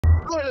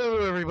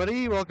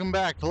everybody, welcome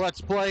back to Let's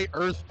Play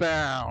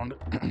EarthBound.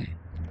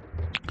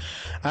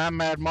 I'm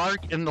Mad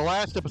Mark. In the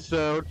last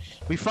episode,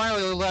 we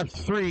finally left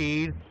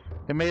Threed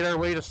and made our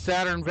way to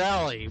Saturn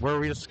Valley, where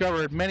we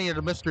discovered many of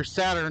the Mr.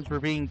 Saturns were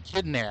being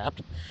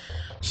kidnapped.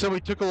 So we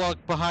took a look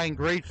behind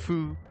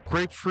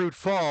Grapefruit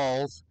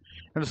Falls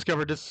and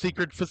discovered this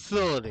secret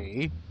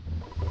facility.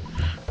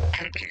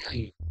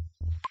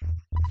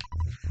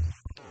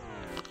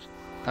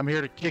 I'm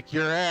here to kick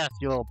your ass,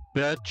 you little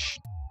bitch.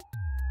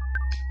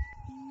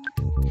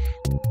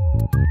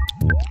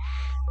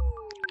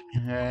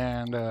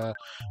 And, I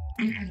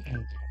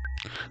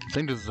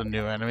think this is a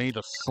new enemy,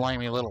 the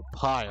slimy little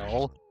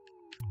pile.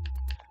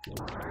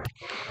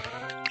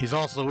 He's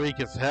also weak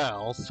as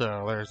hell,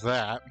 so there's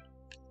that.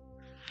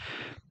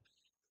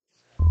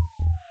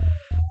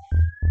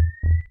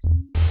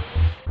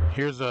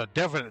 Here's a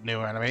definite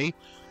new enemy.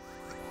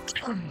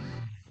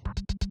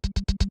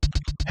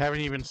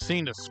 Haven't even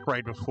seen this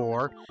sprite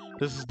before.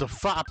 This is the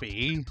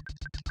Foppy.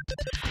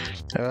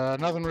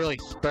 Nothing really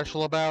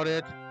special about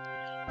it.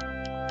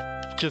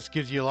 Just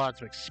gives you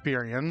lots of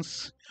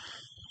experience.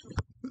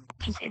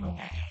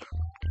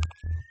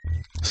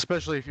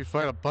 Especially if you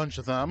fight a bunch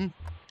of them.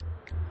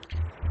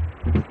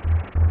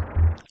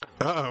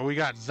 Uh-oh, we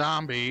got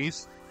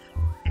zombies.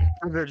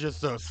 They're just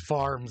those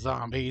farm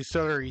zombies,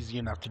 so they're easy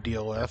enough to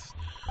deal with.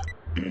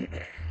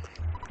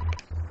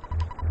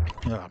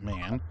 Oh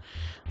man,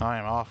 I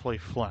am awfully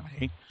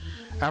phlegmy.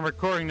 I'm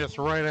recording this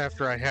right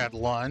after I had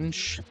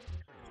lunch.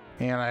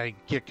 And I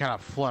get kind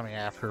of phlegmy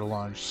after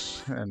lunch,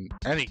 and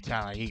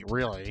anytime I eat,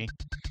 really.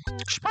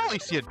 Should probably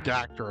see a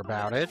doctor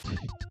about it.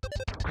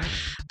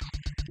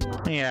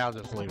 Yeah, I'll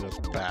just leave this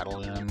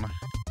battle in.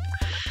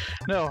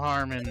 No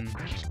harm in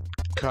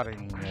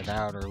cutting it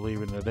out or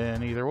leaving it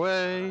in either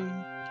way.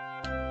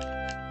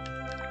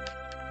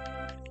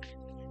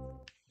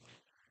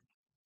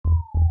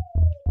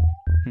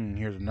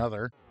 Here's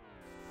another.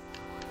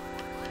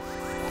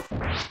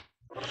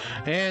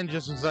 And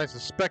just as I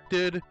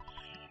suspected,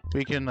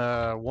 we can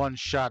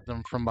one-shot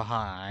them from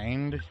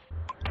behind.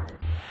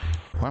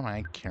 Why am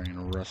I carrying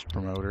a rust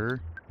promoter?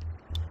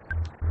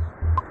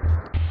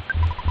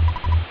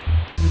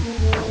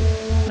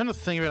 And the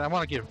thing of it, I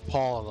want to give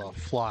Paul a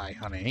fly,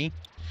 honey.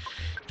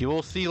 You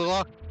will see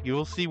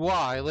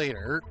why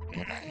later.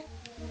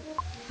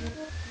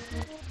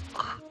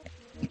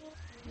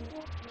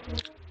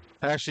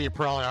 Actually, you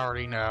probably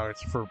already know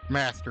it's for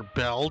Master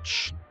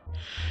Belch.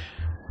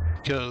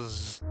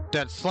 Because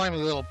that slimy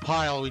little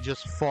pile we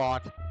just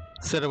fought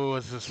said it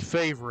was his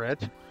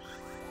favorite.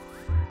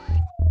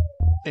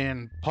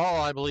 And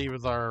Paul, I believe,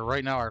 is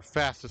right now our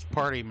fastest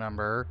party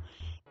member.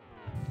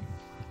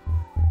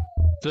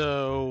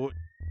 So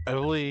I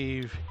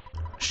believe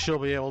she'll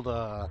be able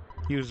to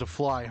use the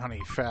fly honey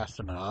fast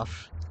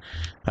enough.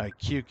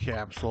 IQ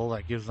capsule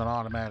that gives an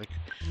automatic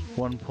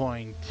 1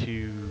 point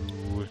to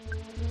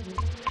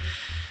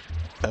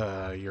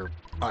your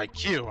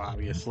IQ,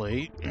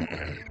 obviously.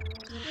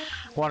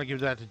 I want to give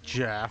that to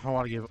Jeff. I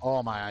want to give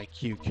all my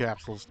IQ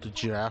capsules to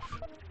Jeff.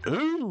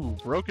 Ooh,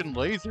 broken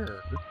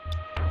laser.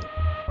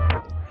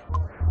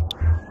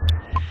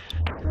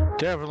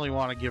 Definitely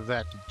want to give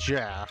that to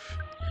Jeff.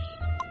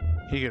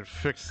 He could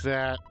fix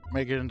that,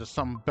 make it into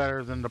something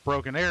better than the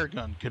broken air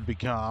gun could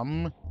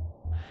become.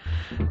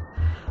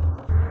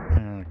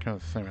 I kind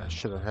of think I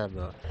should have had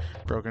the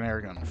broken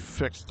air gun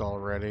fixed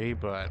already,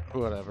 but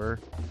whatever.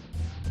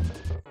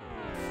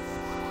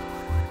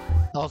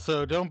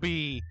 Also, don't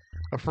be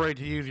afraid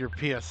to use your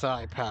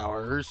PSI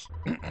powers.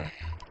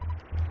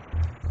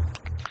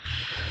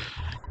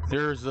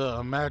 There's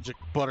magic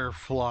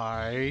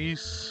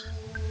butterflies.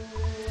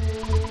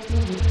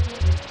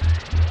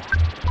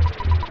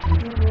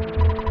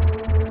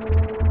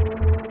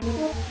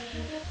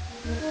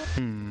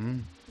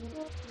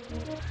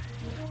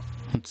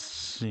 Let's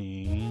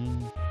see.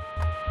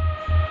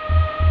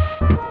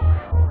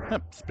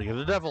 Yep, speak of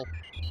the devil.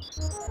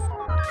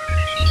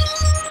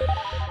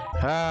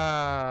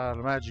 Ah,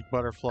 the magic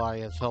butterfly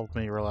has helped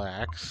me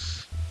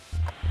relax.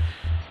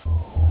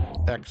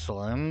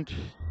 Excellent.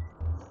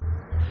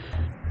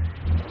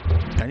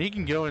 And you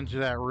can go into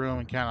that room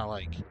and kind of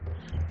like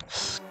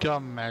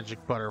scum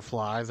magic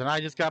butterflies, and I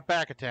just got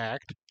back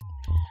attacked.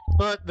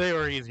 But they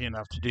were easy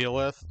enough to deal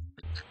with.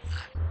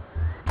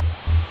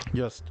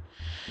 Just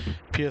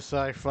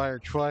PSI fire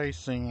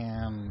twice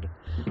and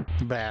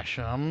bash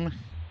them.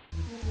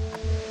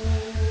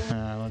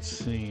 Let's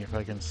see if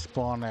I can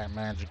spawn that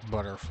magic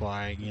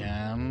butterfly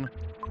again.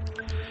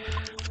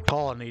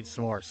 Paula needs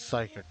some more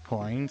psychic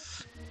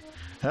points.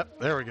 Yep,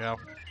 there we go.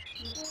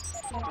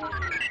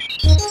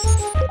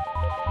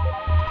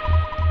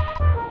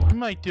 I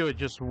might do it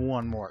just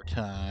one more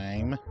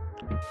time.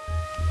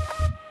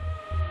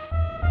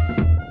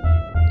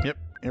 Yep,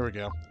 here we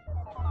go.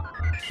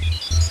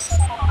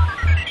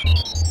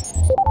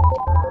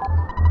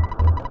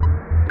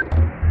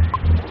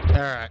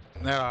 Alright,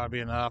 that ought to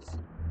be enough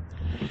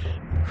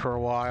for a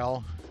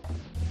while.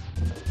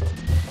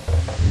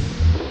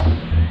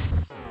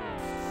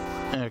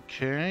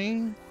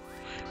 Okay,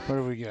 what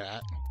do we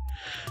got?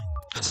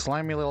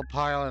 Slimy little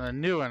pile and a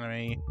new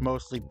enemy,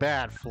 mostly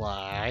bad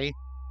fly.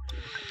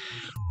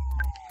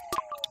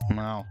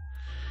 Now,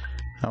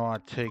 I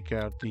want to take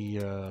out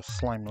the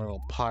slimy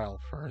little pile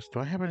first. Do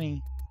I have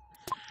any?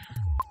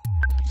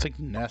 I think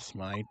Ness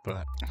might,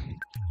 but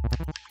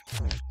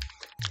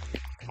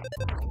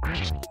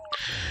I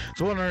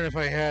was wondering if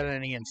I had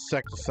any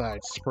insecticide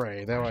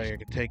spray. That way I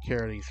could take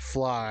care of these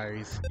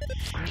flies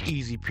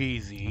easy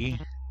peasy.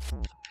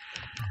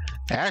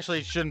 Actually,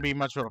 it shouldn't be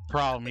much of a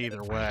problem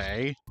either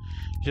way.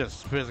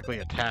 Just physically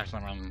attack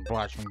them and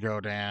watch them go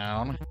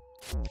down.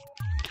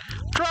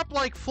 Drop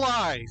like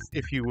flies,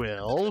 if you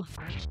will.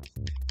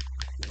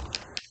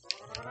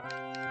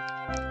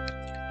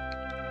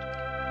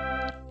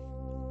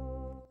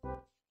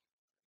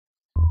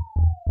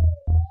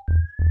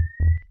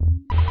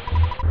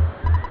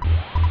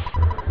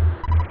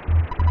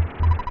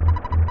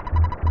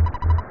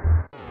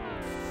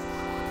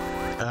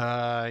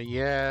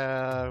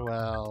 Yeah,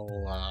 well,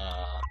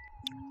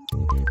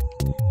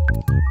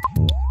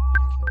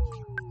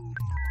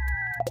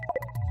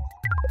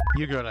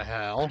 you go to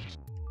hell.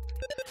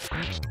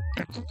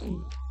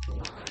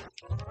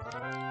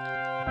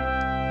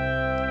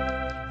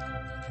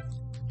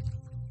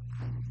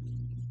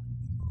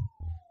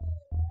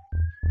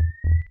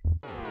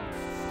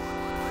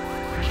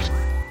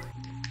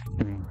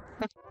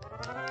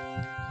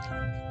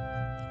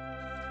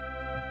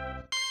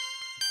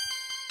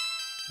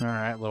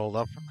 Alright, leveled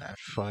up from that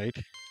fight.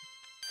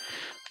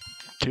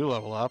 2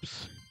 level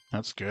ups.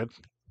 That's good.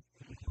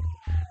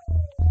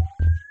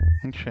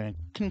 Okay,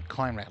 didn't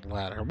climb that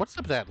ladder. What's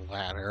up that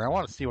ladder? I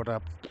want to see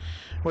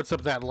what's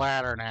up that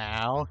ladder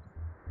now.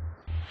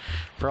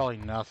 Probably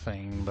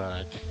nothing,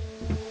 but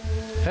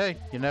hey,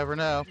 you never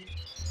know.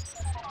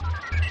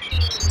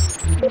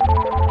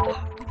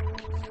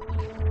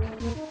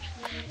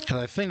 Because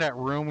I think that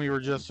room we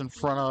were just in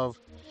front of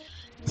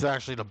is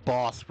actually the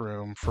boss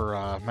room for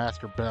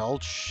Master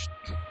Belch.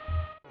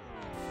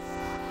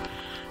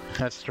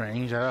 That's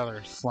strange. That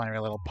other slimy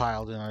little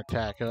pile didn't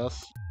attack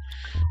us.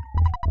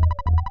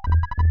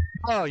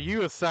 Oh,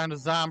 you assigned the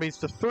zombies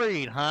to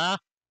Threed, huh?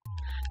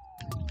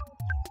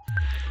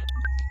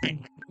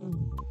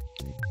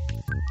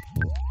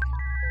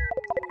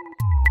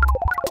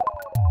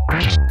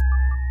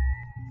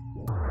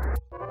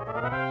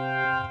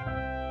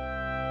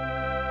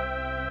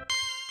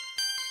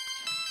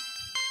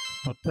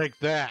 I'll take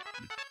that,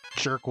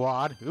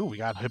 jerkwad. Ooh, we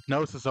got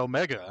Hypnosis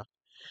Omega.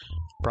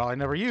 Probably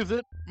never use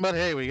it, but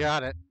hey, we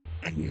got it.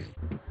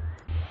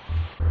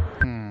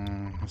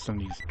 Some of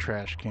these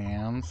trash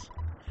cans.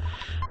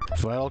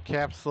 Vital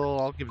capsule,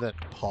 I'll give that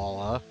to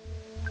Paula.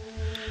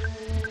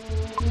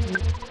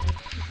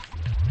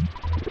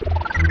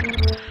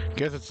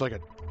 Guess it's like a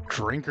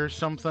drink or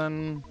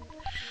something,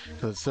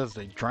 because it says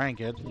they drank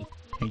it.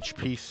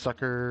 HP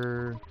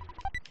sucker.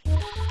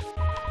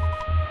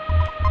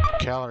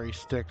 Calorie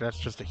stick, that's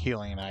just a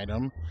healing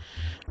item.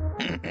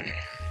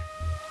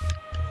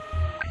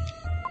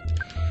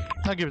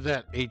 I'll give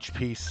that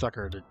HP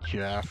sucker to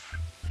Jeff.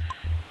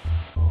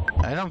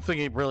 I don't think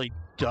it really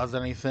does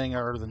anything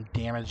other than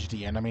damage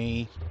the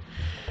enemy.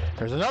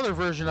 There's another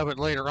version of it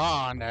later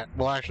on that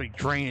will actually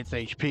drain its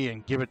HP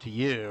and give it to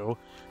you.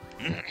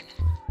 I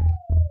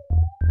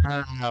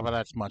don't know, but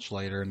that's much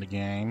later in the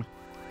game.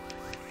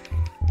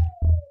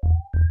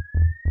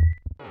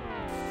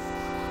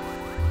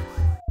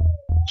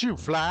 You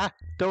fly,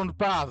 don't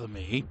bother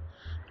me.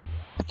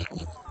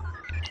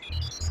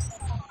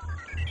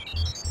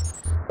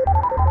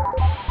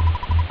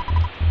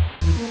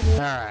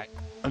 Alright,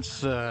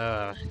 let's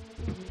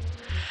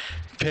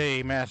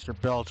pay Master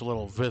Belch a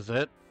little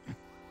visit.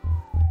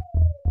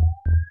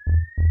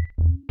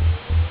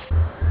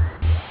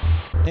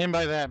 And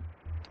by that,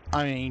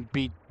 I mean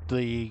beat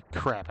the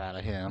crap out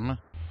of him.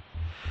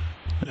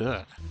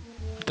 Ugh.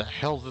 What the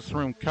hell's this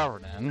room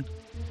covered in?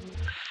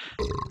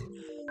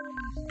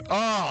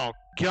 Oh,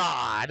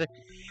 God!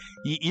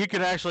 You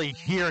could actually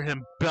hear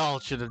him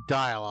belch in the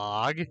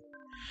dialogue.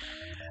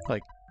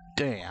 Like,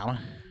 damn.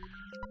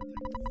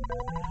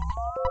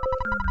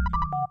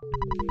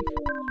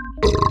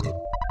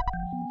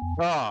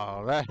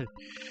 Oh,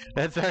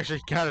 that's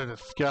actually kind of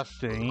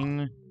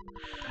disgusting.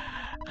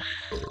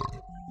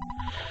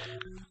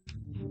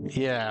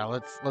 Yeah,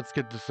 let's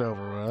get this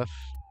over with.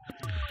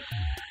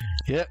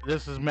 Yep,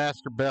 this is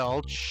Master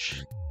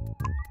Belch.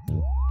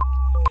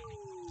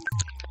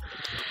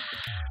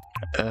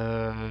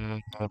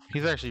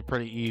 He's actually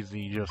pretty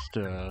easy, just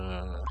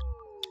oh,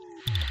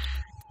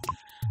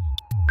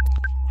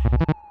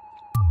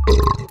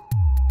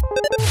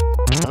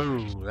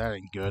 that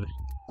ain't good.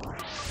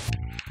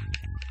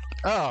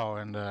 Oh,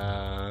 and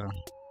oh,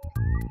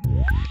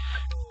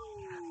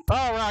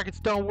 rockets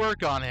don't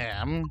work on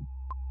him.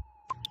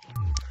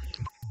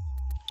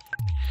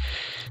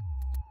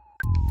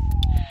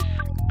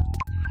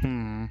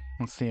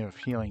 Let's see if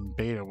healing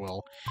beta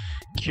will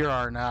cure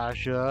our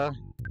nausea.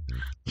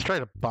 Let's try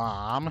to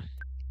bomb.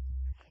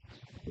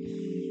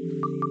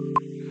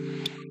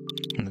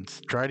 And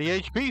let's try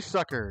the HP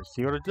sucker.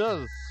 See what it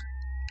does.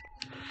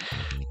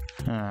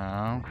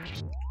 Oh.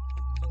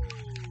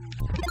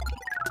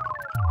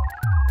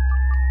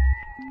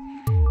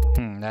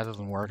 that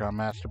doesn't work on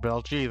Master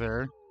Belch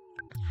either.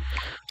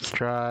 Let's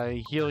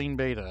try Healing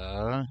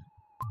Beta.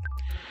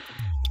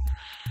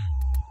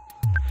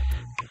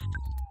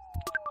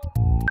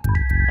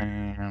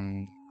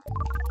 And...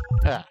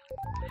 ah.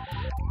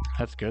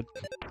 That's good.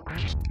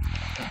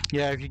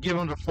 Yeah, if you give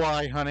him the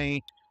fly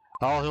honey,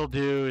 all he'll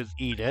do is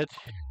eat it.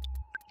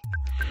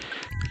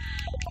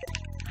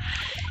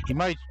 He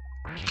might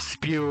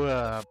spew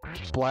a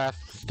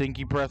blast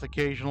stinky breath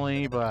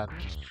occasionally, but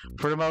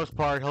for the most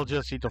part, he'll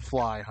just eat the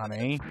fly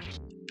honey.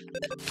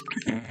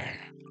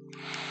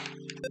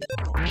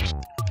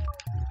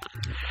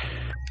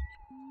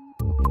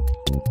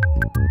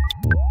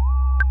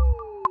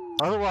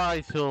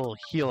 Otherwise, he'll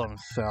heal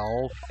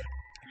himself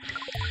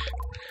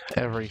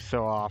every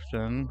so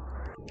often.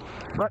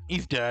 But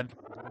he's dead.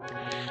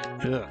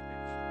 Ugh.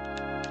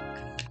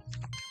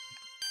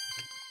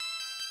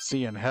 See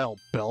you in hell,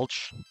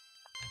 Belch.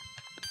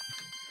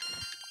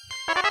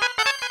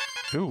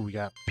 Ooh, we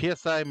got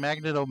PSI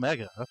Magnet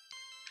Omega.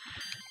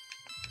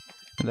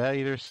 That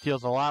either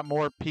steals a lot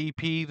more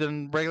PP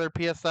than regular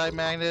PSI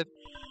Magnet,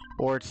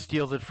 or it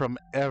steals it from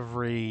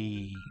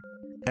every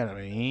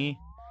enemy.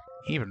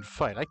 Even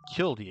fight. I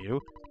killed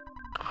you.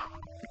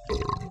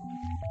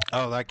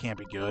 Oh, that can't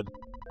be good.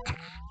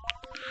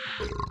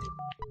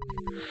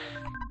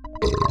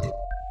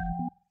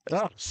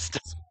 Oh,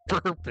 stop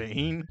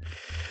burping.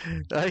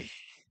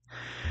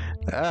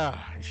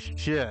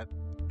 Shit.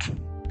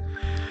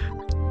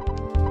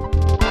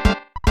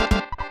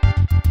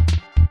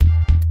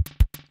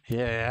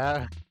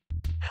 Yeah.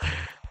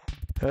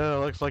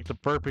 Oh, looks like the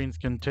burping's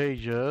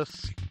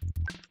contagious.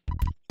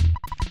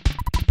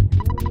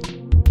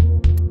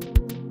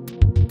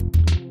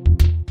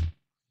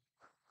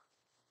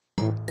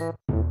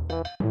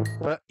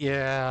 But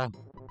yeah.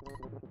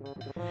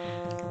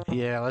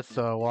 Yeah, let's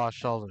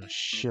wash all the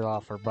shit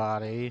off her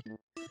body.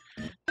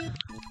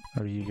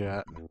 What do you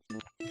got?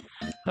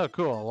 Oh,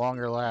 cool. A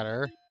longer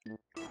ladder.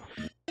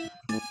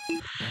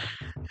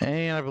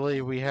 And I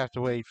believe we have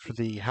to wait for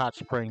the hot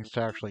springs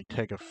to actually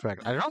take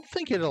effect. I don't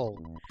think it'll...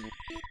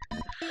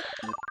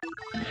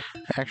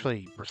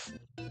 actually,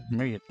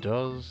 maybe it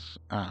does.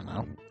 I don't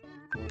know.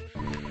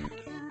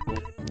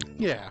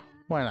 Yeah,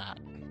 why not?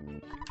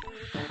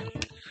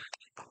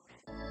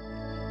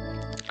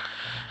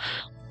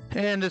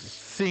 And this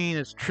scene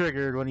is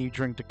triggered when you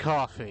drink the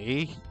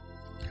coffee.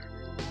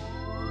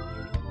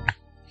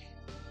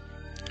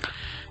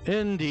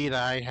 Indeed,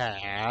 I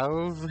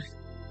have.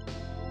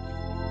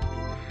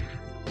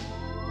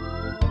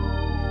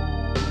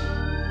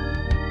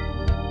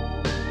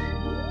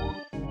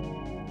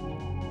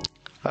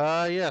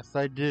 Yes,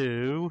 I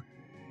do.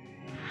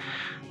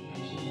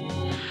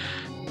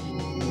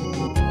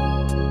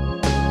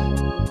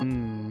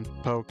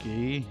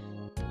 Pokey.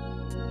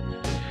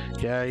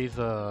 Yeah, he's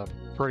a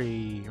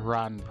pretty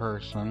rotten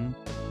person.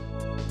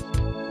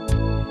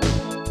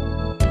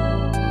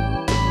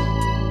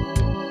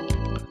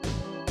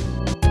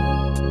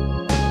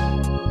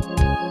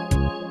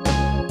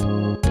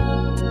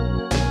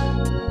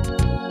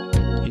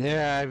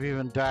 Yeah, I've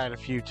even died a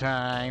few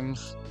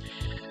times.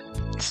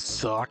 It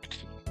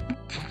sucked.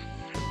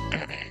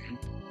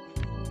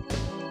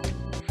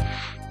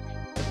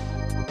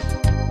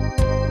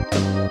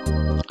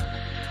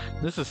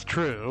 This is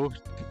true.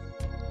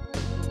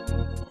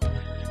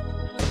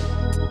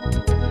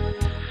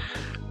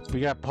 We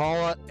got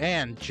Paula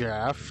and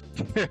Jeff.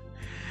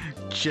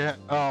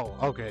 Oh,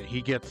 okay,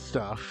 he gets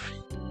stuff.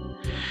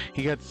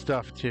 He gets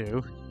stuff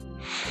too.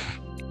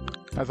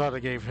 I thought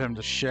they gave him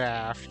the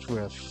shaft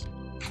with...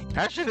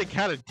 Actually, they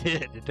kind of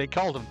did. They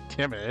called him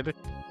timid.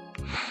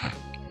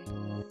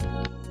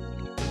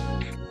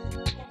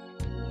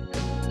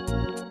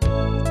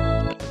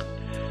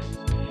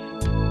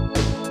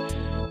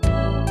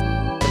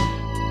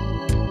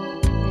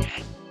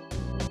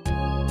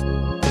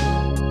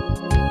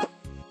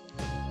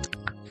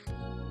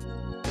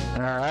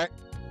 Alright.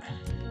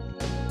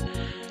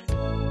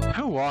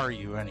 Who are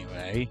you,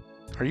 anyway?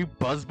 Are you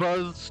Buzz?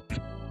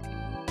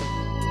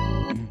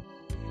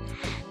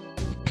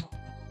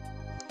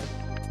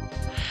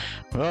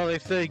 Well, they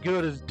say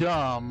good is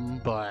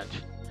dumb, but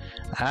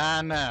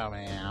I know,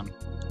 man.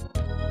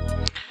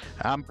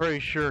 I'm pretty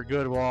sure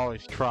good will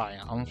always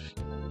triumph.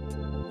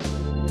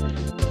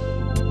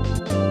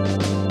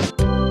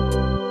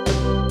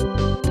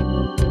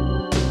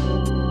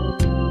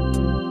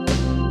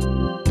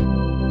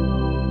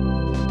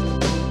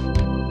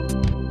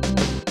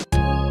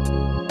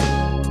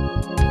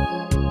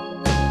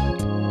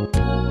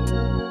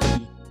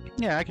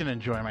 Yeah, I can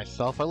enjoy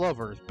myself. I love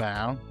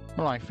EarthBound. One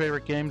of my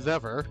favorite games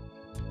ever.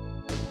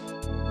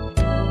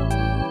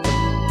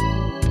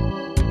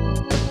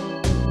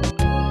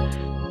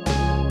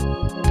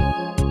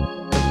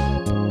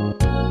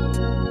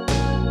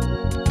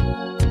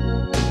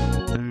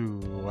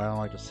 Ooh, I don't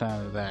like the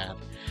sound of that.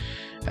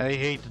 I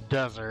hate the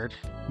desert,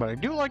 but I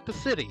do like the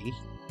city.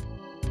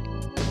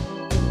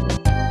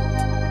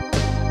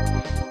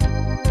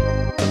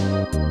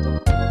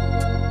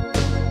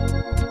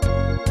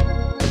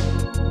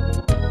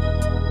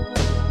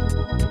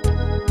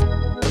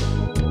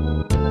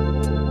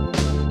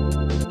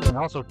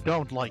 also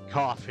don't like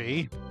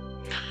coffee.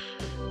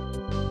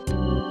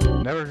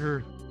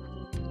 Never.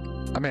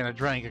 I mean, I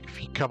drank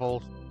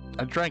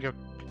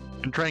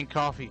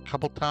coffee a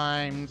couple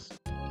times.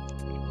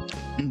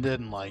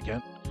 Didn't like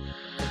it.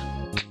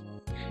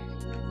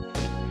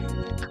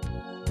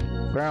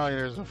 Apparently,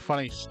 there's a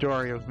funny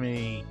story of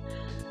me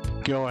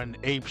going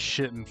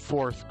apeshit in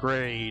 4th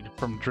grade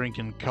from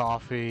drinking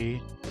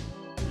coffee,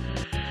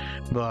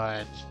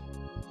 but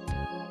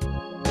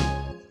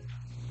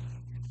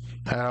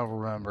I don't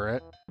remember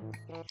it.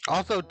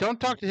 Also, don't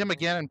talk to him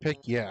again and pick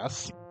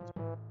yes.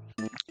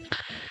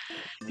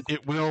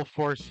 It will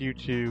force you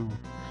to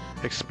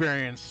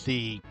experience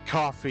the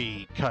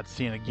coffee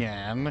cutscene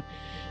again,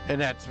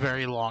 and that's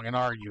very long and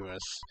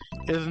arduous.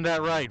 Isn't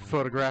that right,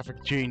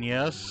 photographic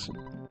genius?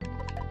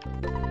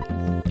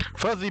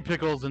 Fuzzy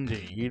pickles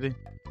indeed.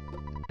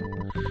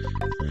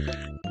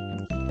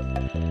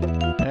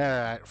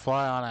 Alright,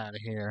 fly on out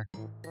of here.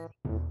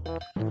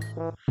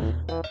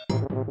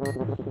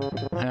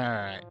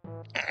 Alright.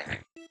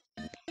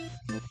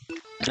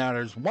 Now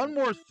there's one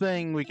more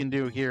thing we can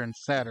do here in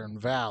Saturn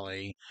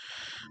Valley,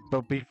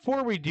 but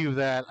before we do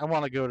that, I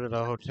want to go to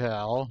the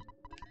hotel.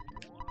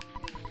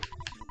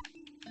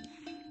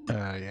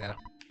 Yeah.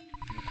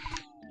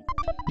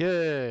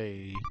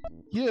 Yay!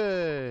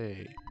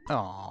 Yay!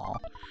 Aww.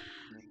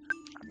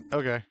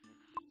 Okay.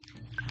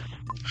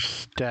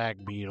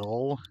 Stag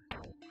beetle.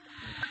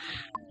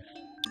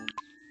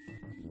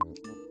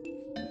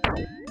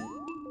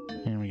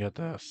 And we got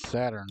the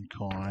Saturn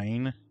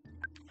coin.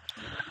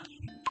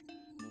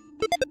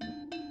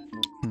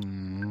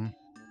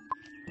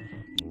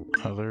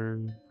 Other...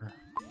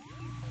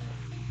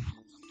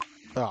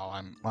 Oh,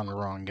 I'm on the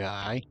wrong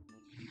guy.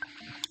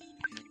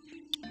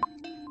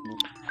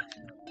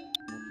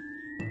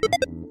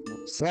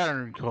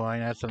 Saturn coin,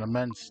 that's an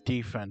immense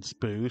defense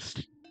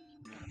boost.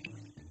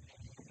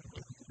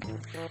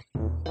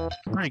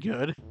 Pretty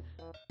good.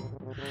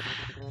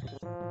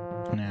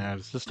 Now,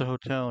 is this the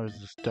hotel or is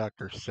this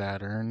Dr.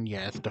 Saturn?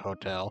 Yeah, it's the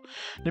hotel.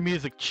 The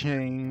music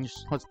changed.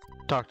 Let's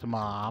talk to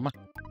Mom.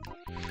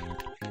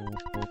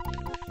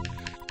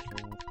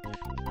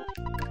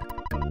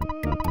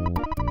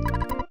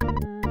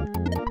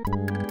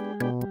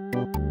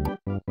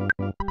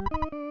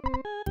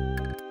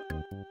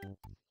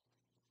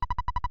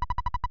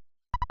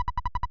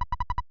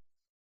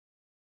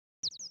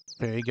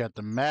 Okay, you got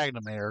the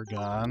Magnum air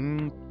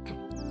gun.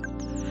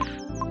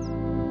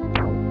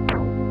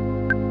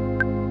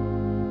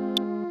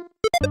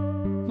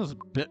 There's a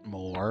bit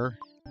more.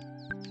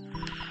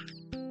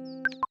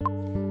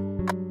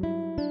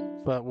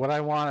 But what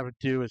I want to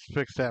do is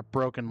fix that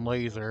broken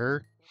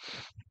laser.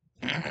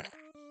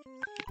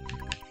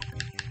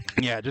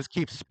 Yeah, just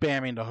keep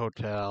spamming the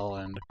hotel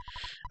and...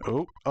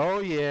 Oh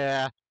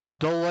yeah,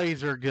 the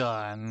laser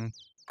gun.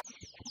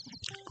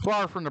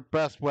 Far from the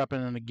best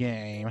weapon in the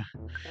game,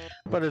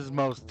 but is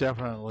most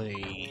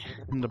definitely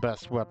the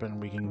best weapon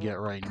we can get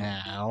right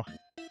now.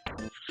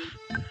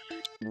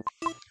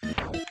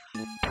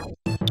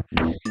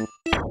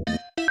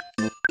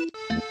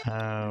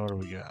 What do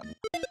we got?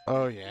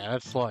 Oh yeah,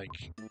 that's like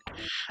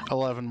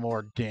 11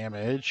 more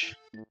damage.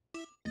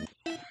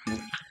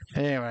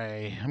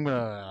 Anyway, I'm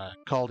gonna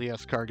call the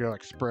Escargot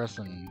Express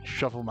and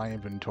shuffle my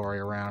inventory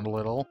around a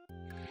little.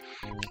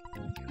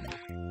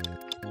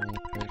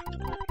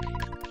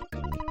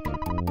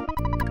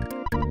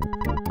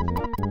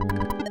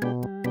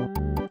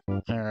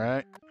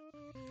 Alright.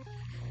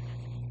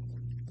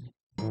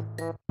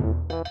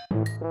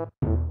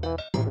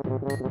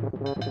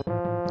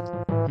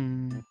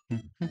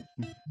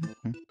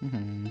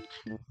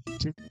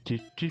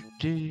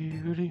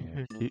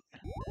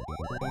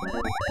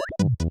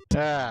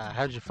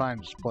 How'd you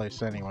find this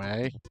place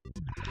anyway?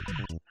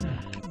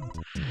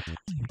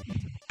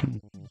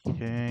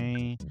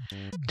 Okay.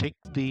 Take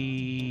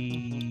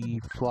the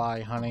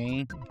fly,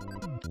 honey.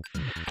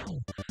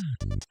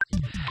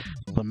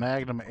 The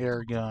Magnum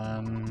air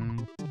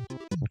gun.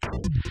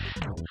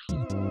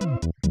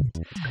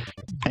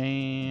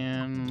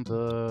 And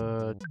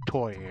the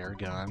toy air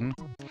gun.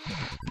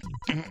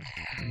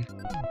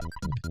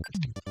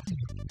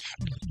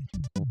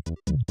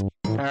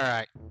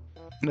 Alright.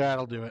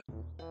 That'll do it.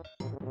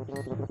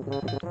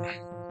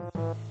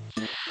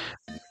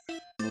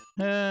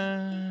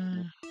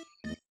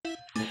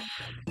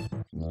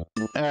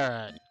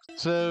 Alright.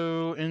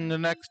 So, in the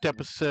next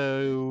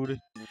episode,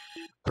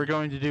 we're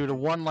going to do the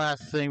one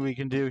last thing we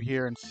can do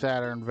here in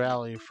Saturn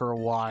Valley for a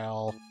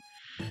while.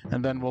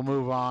 And then we'll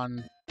move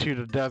on to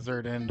the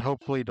desert and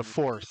hopefully the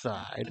 4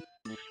 side.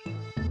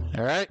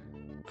 Alright?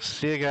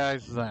 See you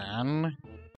guys then.